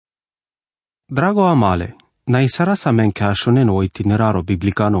Drago amale, na isara sa men ka shonen o itineraro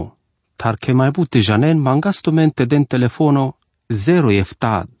biblicano, tar ke mai bute janen mangasto mente den telefono 0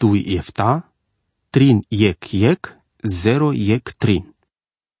 jefta 2 jefta, 3 jek 0 jek 3.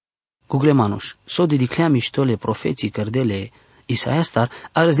 Google manush, so dedicleam ištole profeții cărdele Isaia star,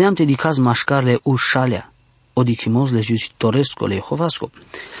 a răzneam te dicaz mașcarle ușalea, odikimos le justoresco le Jehovasco.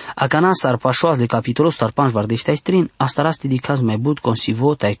 A cana sar pașoaz le capitolos star panș vardești strin, asta ras te dicaz mai bud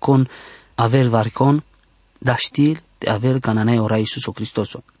consivo taicon aver varcon, da stil te aver cananei ora Iisuso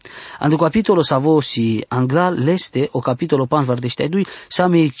Cristoso. Andu capitolo savo si angla leste o capitolo panș vardești dui sa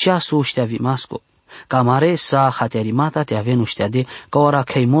me ceasu uștea vimasco. Ca mare sa hatearimata te avenu ștea de ca ora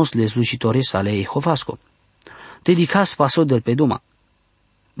caimos le slujitores ale Jehovasco. Te dicas paso del pe duma.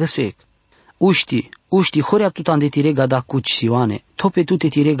 Versuec. Uști, hori aptutan de tire gada cuci sioane, tope tu te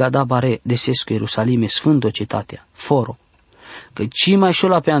tire gada bare de sesco Ierusalime, sfânto cetatea, foro. Că ci mai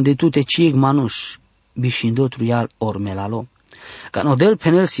șola pe ande tu te cieg manuș, bișindotru ial or melalo. Ca nodel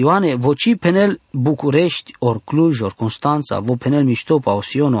penel sioane, voci penel București, or Cluj, or Constanța, vo penel miștopa o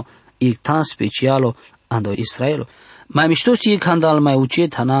siono, ictan specialo ando Israelo. Mai miștos e candal mai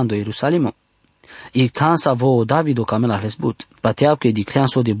ucet hanando Ierusalimo. Ictan sa vo Davido camela hresbut. Bateau că diclean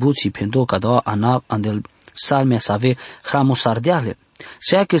so de buți pendo cada anav andel salmea save hramos ardeale.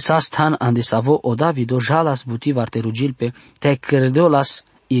 Sea că sa stan ande savo o Davido jalas butiv arterugil pe te credolas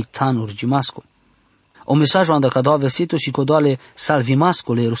ictan urgimasco. O mesajo anda cada versito și codoale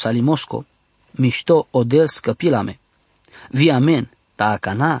salvimasco le Ierusalimosco. Mișto odel scăpilame. Vi amen, ta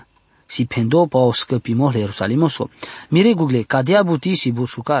cana si pendo pa o scăpimo le Ierusalimosco. Mire Google, cadea buti si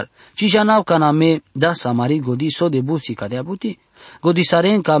bușucar. Ci janau caname da samari godi so de buti cadea buti. Godi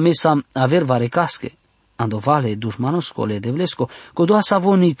saren ca me sam aver varecasche. Andovale dușmanosco le devlesco. Godoa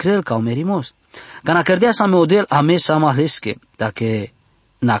savoni crel ca omerimos. Cana cărdea sa me odel a me sam ahlesche. Dacă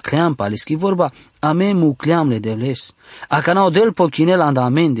nacleam paleschi vorba, a me mucleam le devles. A cana odel pochinel anda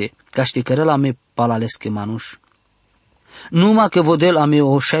amende. Ca ști cărela me palalesche manuș. Numai că vodel a meu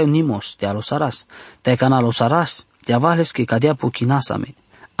o șaiu nimos, te alosaras, te canalosaras, te avaleske cadea pochinasa me.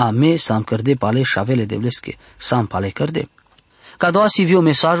 A me sam cărde pale șavele de vlesche, sam pale cărde. Ca doa si viu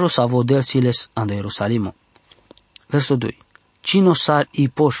mesajo sa vodel siles ando Ierusalimo. Versul 2. Cino sar i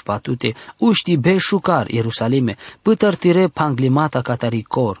poș patute, uști beșucar Ierusalime, pătăr tire panglimata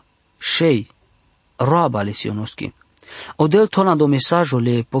cataricor, șei, roaba le sionoschi. Odel tonando mesajo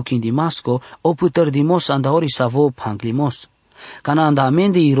le pochindimasco o putărdimos andaori savo panglimos. Cana anda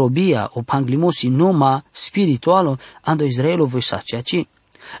amende irobia o panglimos inoma spiritualo ando Israelo voi saciaci.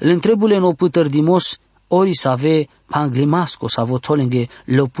 Le întrebule no putărdimos ori save panglimasco savo tolenge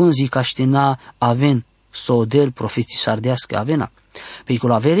lopânzi caștena aven so odel profeții sardească avena.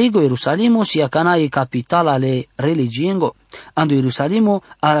 Picul averigo Ierusalimos ia cana e capitala le religiengo ando Ierusalimo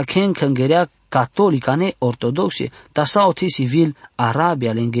araken cângerea catolicane ortodoxe, ta sau te civil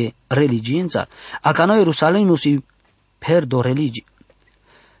Arabia lenge religiența, a ca noi Ierusalimos i perdo religi.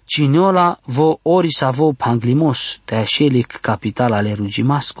 Ciniola vo ori sa vo panglimos, te așelic capital ale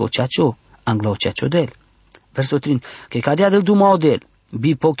rugimasco ceacio, anglo ceacio del. Verso 3, că cadea del duma odel,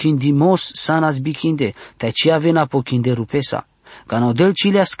 bi pochindimos sanas bikinde, te cia vena pochinde rupesa, ca no del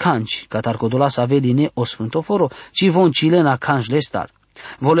cilea scanci, ca tarcodolas aveline o sfântoforo, ci von cilena canci lestar.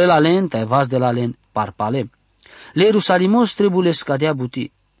 Vole la len, tai vas de la len, parpale. Le Ierusalimos trebuie scadea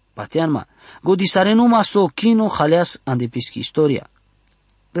buti. Pateanma, godisare numa so kino haleas andepischi istoria.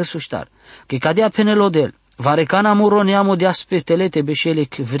 Versul ștar, că cadea penelodel, varecana muroneamo de aspetele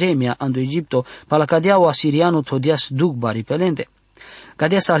beșelec vremea ando Egipto, pala cadea o asiriano todias duc baripelente.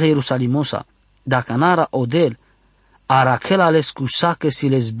 Cadea sa le Ierusalimosa, dacă nara odel, arakel ales cu sacă si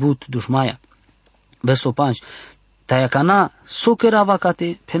les but dușmaia. Versul 5, taia cana socera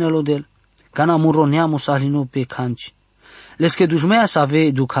vacate penelodel, cana muroneamo salino pe canci. Les que dușmea să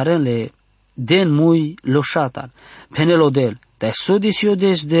ave ducarenle den mui loșatar, penelodel, tai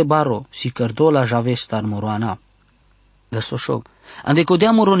sodis de baro, si cărdola javestar muroanav. Versul 8,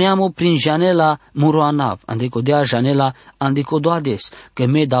 andecodea muroneamo prin janela muroanav, andecodea janela andecodoades, că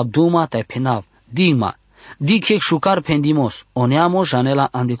med abduma tai penav, digma, dicec șucar pendimos, oneamo janela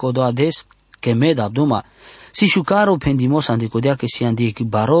andecodoades, că med abduma, si șucaro pendimos andecodea că si andec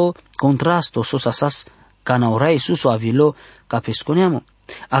baro, contrasto sosasas, cana orai suso avilo, ca pesconeamo,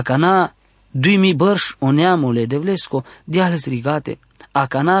 a cana 2000 bărș oneamo le devlesco, diales rigate, a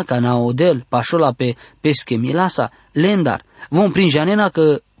cana odel, pașola pe pesche milasa, lendar, vom prin janena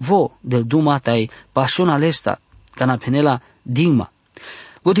că vo, del duma tai pașona lesta, cana penela digma.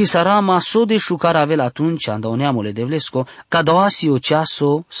 Goti sarama so de șucar avel atunci, anda oneamo le devlesco, ca doasi o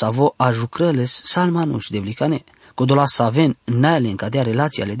ceaso, sa vo ajucrăles salmanuș devlicane, Kodola saven nailen cadea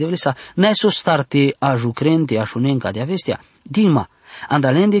relațiale de vlesa, nai so starte a jucrente a shunen cadea vestea. Dilma,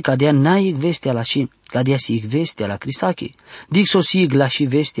 andalende cadea naig vestea la și, cadea sig vestea la Cristaki. Dic so sig la și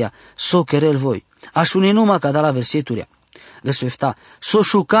vestea, so kerel voi. A shunen numai cada la verseturia. Versul efta, so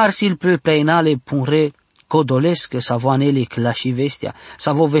shucarsil pleinale punre, codolesc să voanele la și vestea,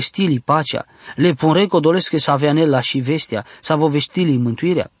 să vă vestili pacea, le punre codolesc să aveanel la și vestea, să vă vestili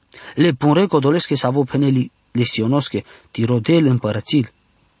mântuirea, le punre codolesc să vă peneli lesionosche, tirodel împărățil.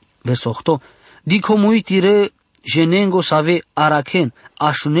 Versul 8, dicomui tire jenengo să ave arachen,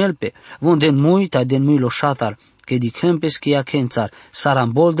 așunelpe, vonden muita den mui loșatar, că dicempes că ia kențar,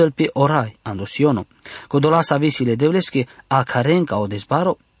 saramboldel pe orai, andosiono, codola să avesile devlesche, a carenca o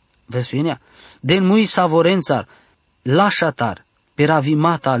dezbaro. Versul inea, den mui savorențar, lașatar,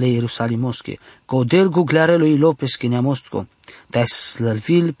 peravimata ale Ierusalimosche, codel guglearelui Lopesche neamostco, te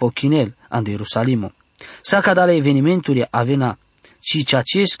slălvil pochinel ande Ierusalimo. Saca dale evenimenturi avena, ci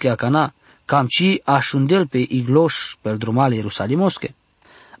ceacesche acana, cam ci așundel pe igloș pel drumale Ierusalimosche.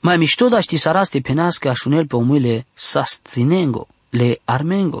 Mai mișto da ști saraste penască așunel pe omuile sastrinengo, le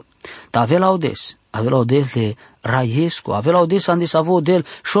armengo, ta avea odes le raiesco, avea odes ande savo del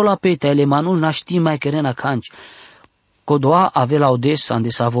șola peta ele manul naști mai kerena canci, codoa avea odes ande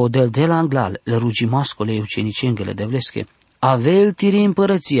savo del de la anglal, le rugimascole ucenicengele de vlesche, avel tiri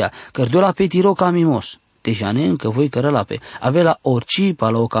împărăția, cărdola pe tiro camimos, tejane încă voi cărălape, avea la orici pa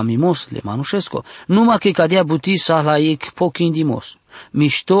la o camimos le manușesco, numai că cadea buti sa la ec pochindimos,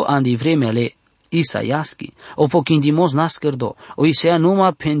 mișto andi vremele Isaiaschi, o pochindimos nascărdo, o Isaia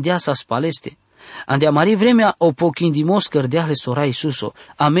numai pendea sa spaleste, ande amari vremea o pochindimos cărdeahle sora Isuso,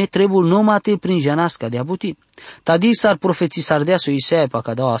 ame trebul numai te prinjanasca de abuti, tadi s-ar profeții s-ar dea so Isaia pa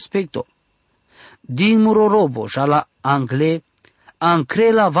ca dau aspecto, din murorobo, jala angle,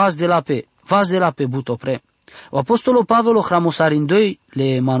 ancrela vas de la pe butopre. O apostolo Pavel o hramosarindoi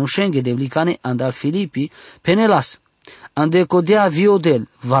le manușenghe de vlicane andal Filipi, penelas, ande codea viodel,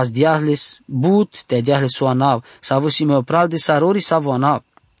 vas diahles but, te diahles o anav, sa văsime opral de sarori sa vo anav.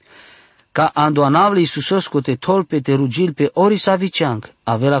 Ca ando anavle Iisusos te tolpe te rugil pe ori sa viceang,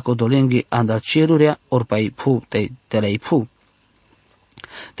 avela codolenghe andal cerurea ori pa ipu, te la ipu.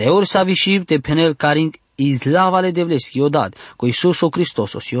 Te ori sa vishib te penel caring izlavale de vleschi odad, co Iisus o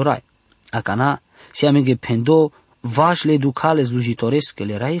Hristos o siorai. Acana se amenge pendo vașle ducale slujitoresche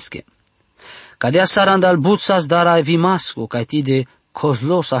le raesche. Cadea sarandal butsas dara vimasco, ca ti de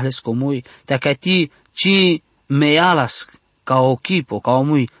coslos ahles comui, te ca ti ci mealas ca o chipo, ca o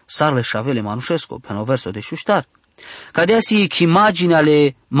mui sarle șavele manușesco, pe no verso de șuștar. Cadea si imagine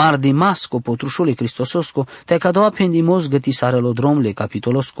ale mardimasco potrușule Cristososco, te ca doua pendimos găti sarelodromle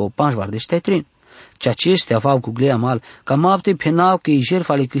capitolosco panjvar de ștetrin. Ceea ce este avau cu glea mal, ca mapte penau că e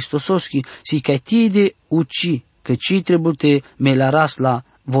jertfa ale Cristososchi, si ca ti de uci, că ci trebuie te melaras la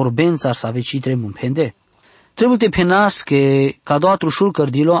vorbențar să ave ci trebuie pende. Trebuie te penas că ca doua trușul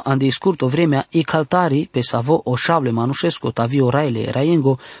cărdilo ande scurt o vremea e caltari pe savo o șable manușesco tavi o raile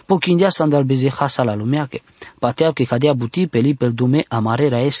raiengo pochindea să andal bezeha sa la lumeache. Pateau că cadea buti pe li pel dume amare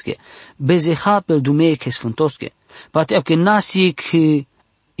raesche, bezeha pel dume che sfântosche. Pateau că nasic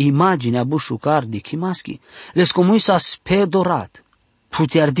imaginea bușucar de chimaschi, les comui s-a spedorat,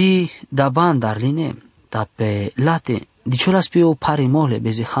 puteardi da bandar line, da pe late, diciolas pe o parimole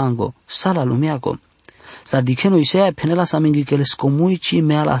bezehango, sala lumeago, sar diceno Isaia penela sa mengi că les comui ci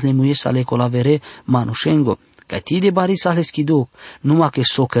mea la lemuie sa le colavere manușengo, ca ti de bari sa le schiduc, numai că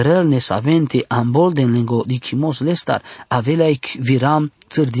socherel nesavente ambolden lengo dichimos lestar, avelaic viram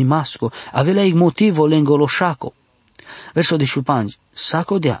țârdimasco, avelaic motivo lengo loșaco. Verso de șupangi,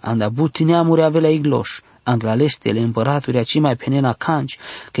 sacodea, anda buti neamuri avea igloș, andla lestele împăraturea ci mai penena canci,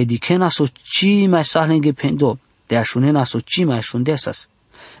 că dicena so ci mai sahlenge pendo, de așunena so ci mai așundesas.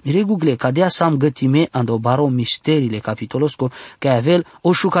 Mire Google, cadea sam gătime ando baro misterile capitolosco, că avel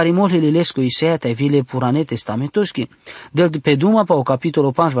o șucarimole lilesco Isaia te vile purane testamentoschi, del pe duma pa o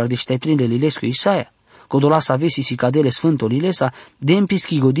capitolo panjvar de ștetrinle lilesco Isaia. Codola să avesi si cadele sfântul ilesa, de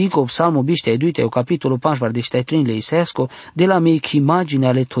împischi godico psalmo biște eduite o capitolul panjvar de ștetrinle Isaiasco, de la meic imagine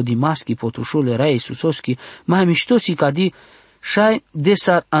ale todimaschi potrușule rai Iisusoschi, mai mișto si cadi șai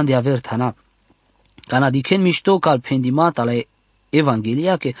desar ande avertana. Cana dichen mișto cal pendimata la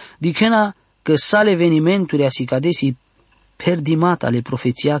evangheliache, dichena că sale evenimenturi si cadesi perdimata ale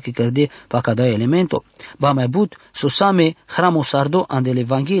profețiache cărde pa cada elemento, ba mai but sosame hramosardo andele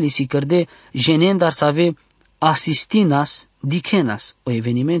evangelii si cărde genendar să ave asistinas dichenas o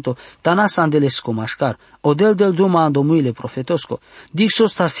evenimento tanas andele scomașcar, o del duma andomuile profetosco, dic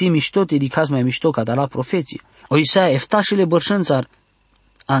sostar si mișto te dicaz mai mișto ca da la profeții, o Isaia eftașele bărșânțar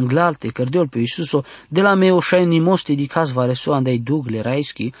anglalte cărdeol pe Isuso, de la me ošajnimosti dikaz vareso andai dugle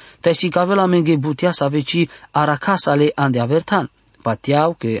raiski, tai si kavela menge butia sa veci arakasa le ande avertan.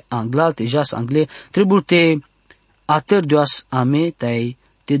 Patiau que anglalte jas angle trebul te aterdioas ame tai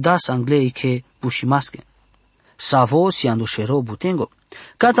te das anglei che pușimasche. Savo si andușero butengo.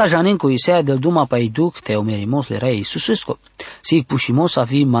 Cata janenco isea del duma pai duc te omerimos le rai Isusesco. Si pușimos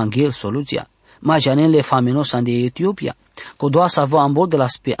avi manghel soluția. Ma janenle famenos ande Etiopia. Codoa savo ambol de la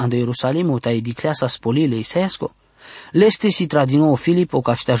spe ande Ierusalimo tai dicleasa spolile Isaesco. Leste si tradino Filipo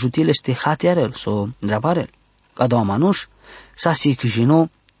ca te ajutile ste hatiarel so drabarel. Cadoa manuș sa si cjino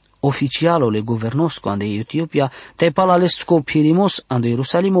oficialole governosco ande Etiopia tai palalesco pirimos ande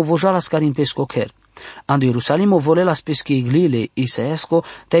Ierusalimo vojalas carin pescocher. Ando Ierusalimo volelas pesche iglile Isaesco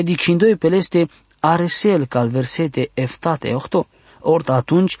tai dicindoi peleste aresel cal versete eftate ochto. Orta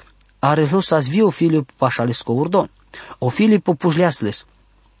atunci areslos vio Filip pașalesco urdon. O Filipo pușleasles.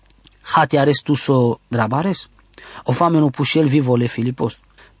 Hati arestuso drabares. O fameno pușel vivole Filipos.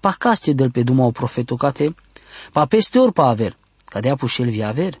 Pa caște del pe duma o profetocate. Pa peste ori pa aver. Cadea pușel via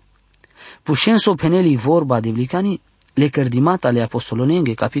aver. Pușenso peneli vorba de vlicani. Le cărdimata le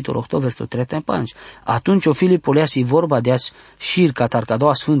apostolonenghe, capitolul 8, versul 35. Atunci o Filipo leasi vorba de azi șir catar ca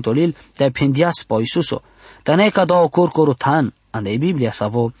doua sfântolil, te-ai pendias pa Isuso. Tanei ca doua corcorotan, ande Biblia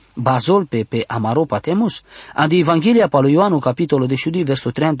savo bazol pe amaropa temus, ande Evanghelia pa lui Ioanu, capitolul 12,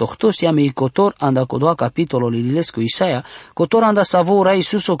 versul 38, siame i cotor anda codoa capitolul lilescu Isaia, cotor anda savo ra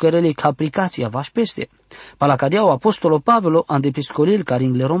Isuso cărele capricația vaș peste. Pala cadeau apostolo Pavelo ande piscolil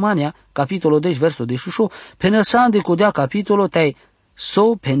caringle Romania, capitolul 10, versul 18, penel sa ande codea capitolul tai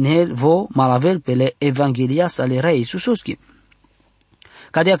so penel vo malavel pele Evanghelia sale ra Isusoschi.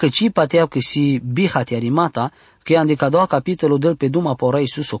 Cadea că ci pateau că si bihatiarimata, că ande cadoa capitolul del pe duma pora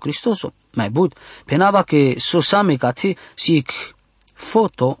Isuso Cristoso. Mai but, penava că sosame cate si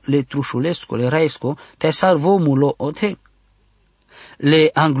foto le trușulesco, le raesco, te salvo mulo ote. Le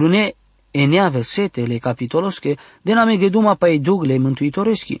anglune enea versete le capitolosche, de la meghe duma pai dugle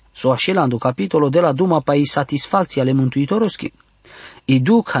mântuitoreschi, so așelando capitolo de la duma pai satisfacția le mântuitoreschi. I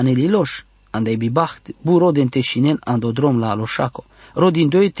duc haneliloș, andai bibacht, buro de înteșinen andodrom la aloșaco, rodin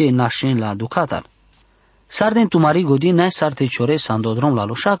doite nașen la ducatar. Sarden tu mari godin nai sarte ciores andodrom la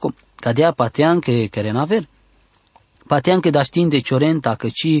loșaco, cadea patean că kerenaver. Patean că daștin de ciorenta că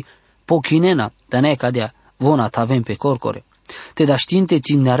ci pochinena, tănea cadea, vona tavem pe corcore. Te daștin te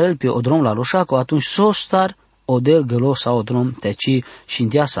țignarel pe odrom la loșaco, atunci sostar odel gălo sau odrom te ci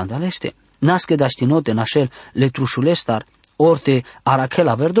șindea sandaleste. Nască daștinote nașel le trușulestar, orte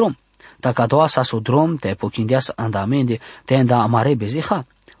arachela verdrom. Dacă a doua sa sodrom te pochindeas andamende, te anda amare bezeha.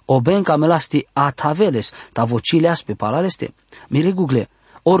 O benca melasti ataveles, ta vocileas pe palaleste. Mire gugle,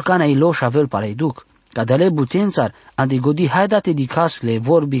 oricana i loș avel palei duc, cadale butențar, andi godi haidate di casle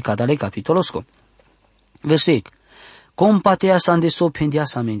vorbi cadale capitolosco. Versec, compateas ande so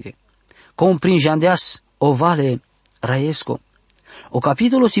pendias amenge, comprinjandeas ovale raesco. O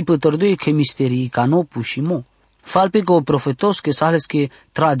capitolo si pătărduie că misterii ca no pușimo. Falpe că o profetos că sales că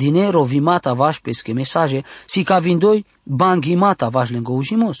tradinero vimata vaș pesche mesaje, si ca vindoi banghimata vaș lengo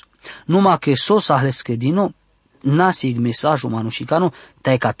ujimos. Numai că sos ales că dino, nasig mesajul manușicano,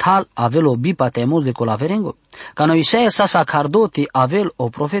 tai ca tal avel o bipa teemos de colaverengo. Ca noi Isaia sa cardote avel o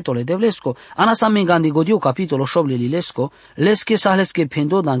profetole de vlesco, ana sa mengandi godio capitolo șoble lilesco, lesche sa ales că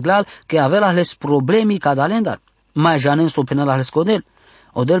pendo danglal că avel ales problemi ca dalendar. Mai janen so penal ales codel.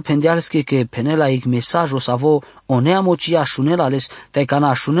 Odel pendealske că penela ig mesajul savo o neamocia șunel ales, tai ca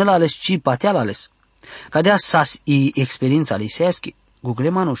na șunel ales ci pateal ales. Cadea sas i experiența liseaschi. Google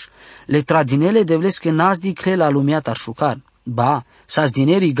manuș, le tradinele devlesc că n-ați dicle la lumea tarșucar. Ba, s-ați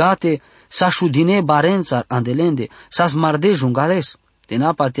dineri gate, s-așu dine barențar andelende, s-ați marde jungales.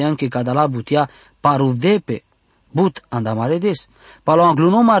 Tena patean că cadala butia parudepe, but andamaredes. Palo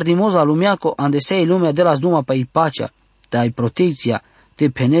anglunom ardimoz la lumea co andesei lumea de las duma pa ipacea, tai protecția, te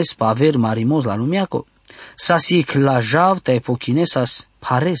penes pa aver marimoz la lumea co. S-asi clajav tai pochine s-as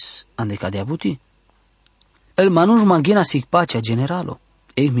pares ande cadea buti. El manuș manghena sic pacea generalo.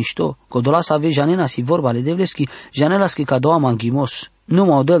 Ei mișto, codola să ave janena si vorba le devleschi, janelas că cadoa manghimos, nu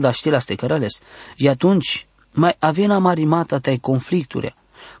mă odel da știla ste cărăles. Și atunci mai avena marimata tai conflicturea.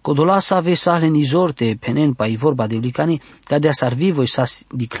 Codola să ave sale nizorte penen pa i vorba de vlicani, cadea sarvivoi sas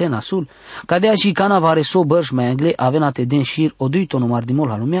diclena sul, cadea și cana vare so bărș mai angle avena te den șir oduito no mardimol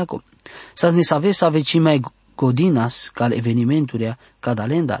la lumeaco. Sas ni să ave ci mai godinas cal evenimenturea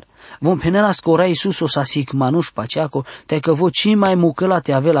cadalendar. Vom penelas cora Iisus o sa sic manuș paceaco, te că voci mai mucăla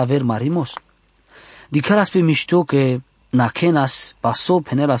te ave la ver marimos. Dicaras pe mișto că nakenas paso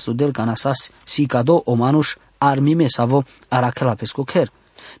penelas udel canasas si cado o manuș armime savo aracela pescocher.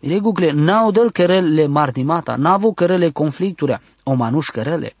 Mire Google, n-au del querele martimata, n-avo querele conflicturea, o manuș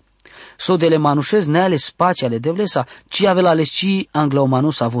querele. So dele manușez neale spațiale devlesa, ci avela le ci angla o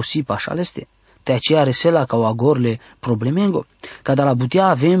manus avosi pașaleste. Te aceea resela ca o agorle problemengo, ca da la butea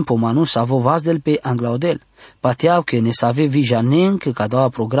avem po manus avo vazdel pe anglaodel. Pateau că ne save vijanen că ca doua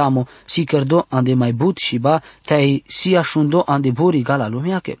programo si cărdo ande mai but și ba te-ai si așundo ande bori gala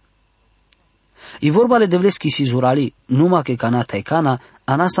lumeache. I vorba le devleski si zurali, numai că cana taicana,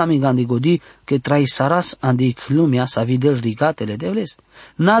 anasa mi gandi godi că trai saras ande lumea sa videl rigatele devles.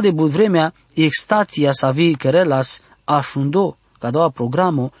 Na de but vremea, extația sa vi cărelas așundo ca doua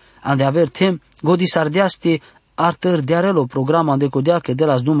programo ande aver tem godi sardeaste artăr dearelo programa ande codea că de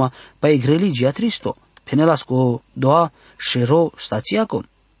las numa pa religia tristo. Penelas cu doa șero stațiaco.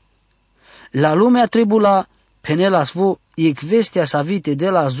 La lumea trebula penelas vo ecvestea sa vite de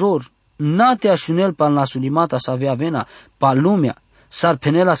la zor, nate așunel pan la sulimata sa avea vena, pa lumea, sar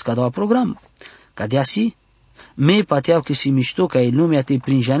penelas ca doua program. Ca de asi, mei pateau că si mișto ca e lumea te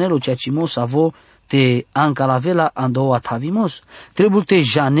prin janelo cea cimos avo te ancalavela andoa tavimos. Trebuie te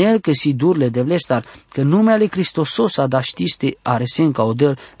janel că si durle de vlestar, că numele Cristosos a da știste aresen ca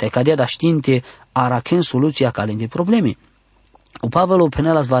odel, te cadea da știnte araken soluția calende probleme. O Pavel o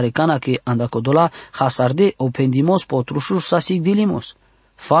penelas varecana că andacodola hasarde o pendimos potrușur sa sigdilimos.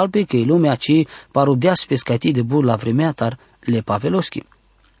 Falpe că e lumea ce parudea spescati de bur la vremea tar le paveloschi.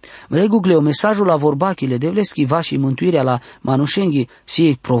 Regugle o mesajul la vorbachile de vleschi va și mântuirea la manușenghi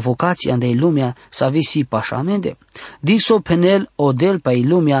si provocația de lumea să visi pașamende. Dixo penel odel pa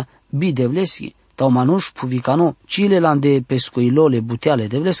lumea bi de vleschi. Tau manuș puvicano cile lande pescoilole buteale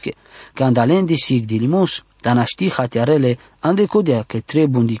de vlesche. Că andalendi sig dilimos, dar naști hatiarele ande codea că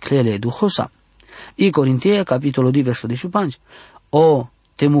trebun di clele duhosa. I Corinteia capitolul 2 versul 15. O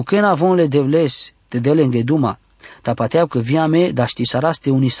te mucena vonle de vles te delenge duma. Ta pateau că via me da ști saraste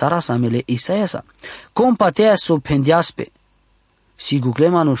uni sarasa mele Isaiasa. Com patea so pendiaspe. Si gugle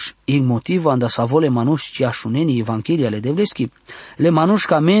manuș, ig motivu anda sa vole manuș ci așuneni evangheliale de vleschi. Le manuș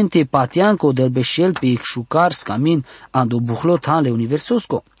ca mente pateanco del beșel pe ig șucar scamin ando buhlot hanle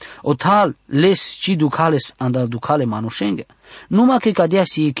universosco. O tal les ci ducales anda ducale manușenge. Numai că cadea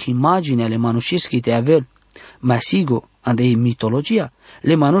si ig imagine ale manușeschi te avel. Mai sigo ande mitologia.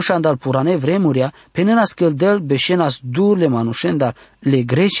 Le manușa andal purane vremuria, penena scăldel beșenas dur le manușendar le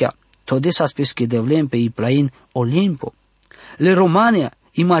Grecia, todesa spesche devlem pe iplain Olimpo. Le Romania,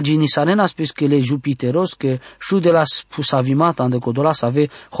 imaginisarena spesche le Jupiteros că șu de la spusavimata ande codola să ave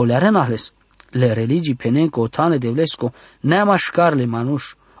holearenahles. Le religii penenco otane devlesco, neamașcar le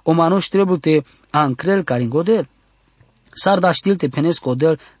manuș, o manuș trebuie te ancrel caringodel. S-ar da știl te penesco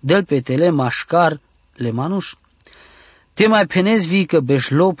del pe tele mașcar le manuș. Te mai penezi vii că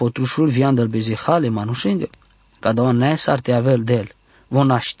beșlo potrușul vian del bezihale manușengă. Ca doa nesar te avel del.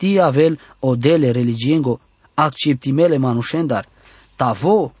 Vona ști avel o dele religiengo acceptimele manușendar.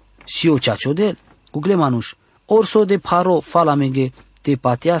 Tavo si o ceacio del. Cugle manuș. Orso de paro falamenge te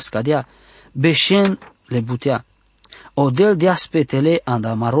pateasca dea. Beșen le butea. O del dea spetele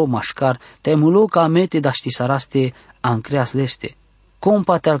andamaro mașcar. Te mulo ca mete da ști saraste ancreas leste.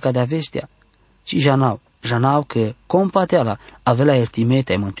 Compateal ca de vestea. Ci janau că compateala avea ertime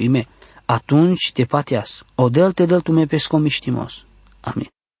te mântuime. Atunci te pateas. Odel te del tume pescomiștimos. Amin.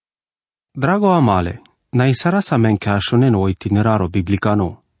 Drago amale, nai sarasa menca așunen o itineraro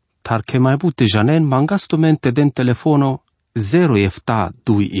biblicano, tar che mai bute janen mangastumente den telefono 0 efta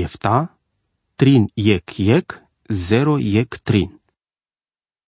 2 efta, trin yek 0 yek trin.